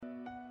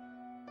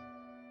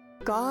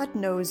God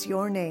knows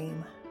your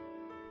name,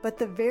 but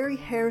the very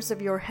hairs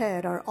of your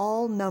head are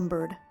all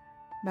numbered.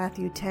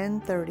 Matthew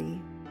 10:30.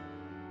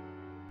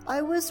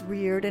 I was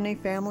reared in a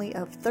family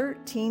of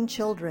 13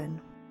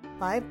 children,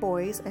 5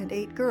 boys and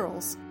 8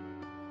 girls.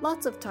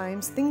 Lots of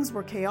times things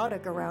were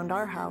chaotic around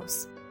our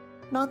house.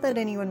 Not that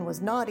anyone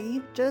was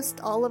naughty,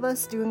 just all of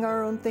us doing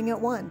our own thing at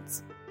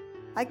once.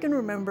 I can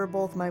remember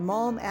both my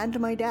mom and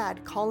my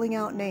dad calling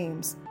out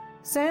names.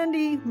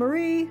 Sandy,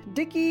 Marie,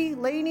 Dickie,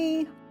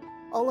 Lainey.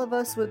 All of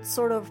us would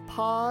sort of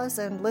pause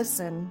and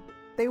listen.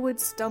 They would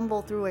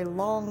stumble through a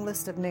long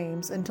list of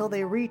names until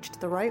they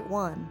reached the right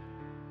one.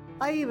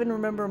 I even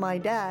remember my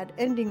dad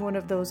ending one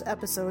of those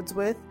episodes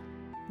with,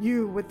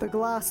 "You with the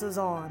glasses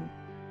on,"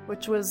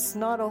 which was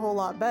not a whole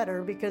lot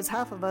better because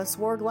half of us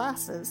wore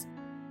glasses.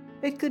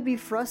 It could be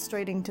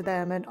frustrating to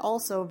them and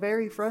also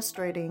very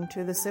frustrating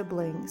to the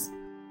siblings.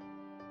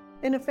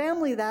 In a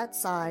family that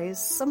size,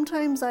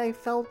 sometimes I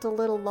felt a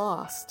little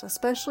lost,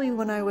 especially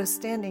when I was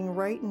standing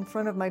right in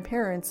front of my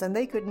parents and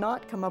they could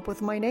not come up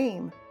with my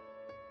name.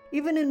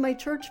 Even in my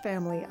church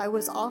family, I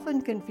was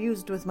often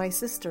confused with my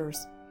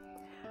sisters.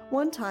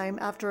 One time,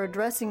 after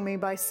addressing me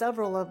by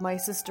several of my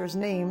sisters'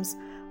 names,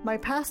 my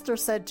pastor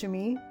said to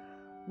me,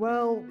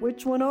 "Well,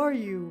 which one are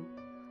you?"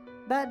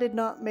 That did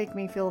not make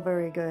me feel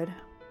very good.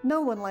 No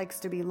one likes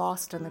to be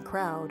lost in the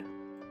crowd.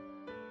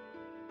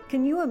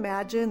 Can you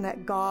imagine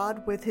that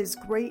God, with his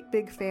great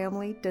big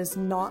family, does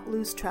not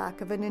lose track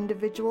of an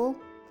individual?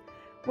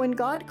 When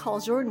God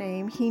calls your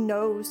name, he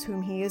knows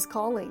whom he is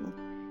calling.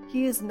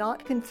 He is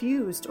not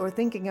confused or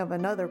thinking of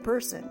another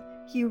person.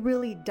 He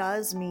really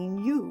does mean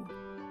you.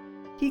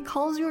 He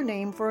calls your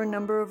name for a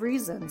number of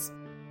reasons.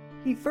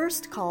 He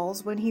first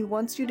calls when he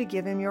wants you to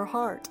give him your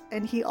heart,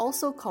 and he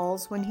also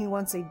calls when he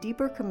wants a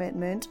deeper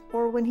commitment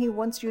or when he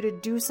wants you to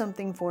do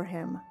something for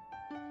him.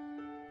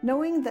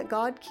 Knowing that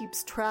God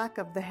keeps track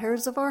of the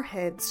hairs of our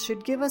heads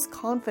should give us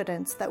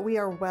confidence that we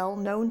are well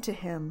known to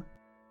him.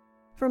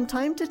 From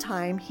time to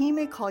time, he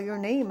may call your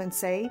name and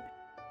say,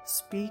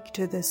 "Speak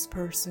to this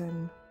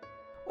person,"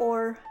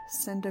 or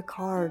 "Send a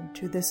card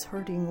to this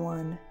hurting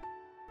one."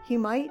 He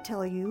might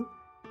tell you,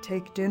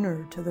 "Take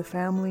dinner to the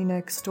family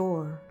next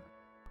door,"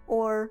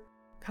 or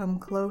 "Come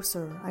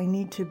closer, I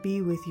need to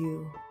be with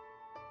you."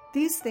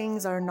 These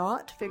things are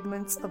not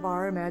figments of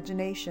our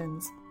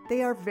imaginations.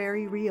 They are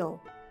very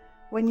real.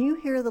 When you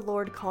hear the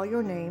Lord call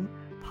your name,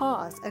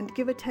 pause and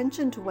give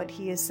attention to what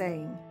he is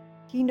saying.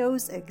 He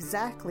knows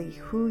exactly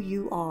who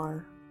you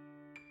are.